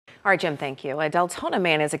All right, Jim, thank you. A Deltona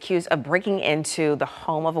man is accused of breaking into the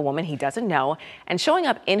home of a woman he doesn't know and showing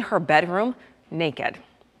up in her bedroom naked.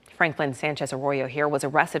 Franklin Sanchez Arroyo here was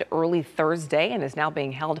arrested early Thursday and is now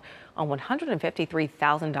being held on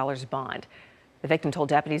 $153,000 bond. The victim told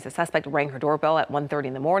deputies the suspect rang her doorbell at 1:30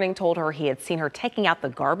 in the morning, told her he had seen her taking out the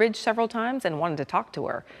garbage several times and wanted to talk to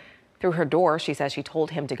her. Through her door, she says she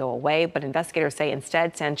told him to go away, but investigators say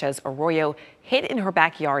instead Sanchez Arroyo hid in her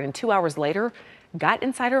backyard and 2 hours later got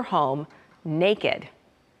inside her home naked.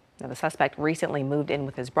 Now, the suspect recently moved in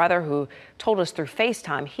with his brother, who told us through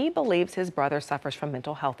FaceTime he believes his brother suffers from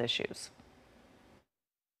mental health issues.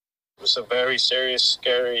 It's a very serious,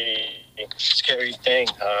 scary thing.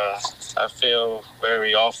 I feel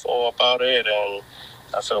very awful about it, and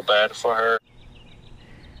I feel bad for her.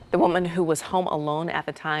 The woman, who was home alone at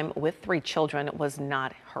the time with 3 children, was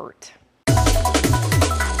not hurt.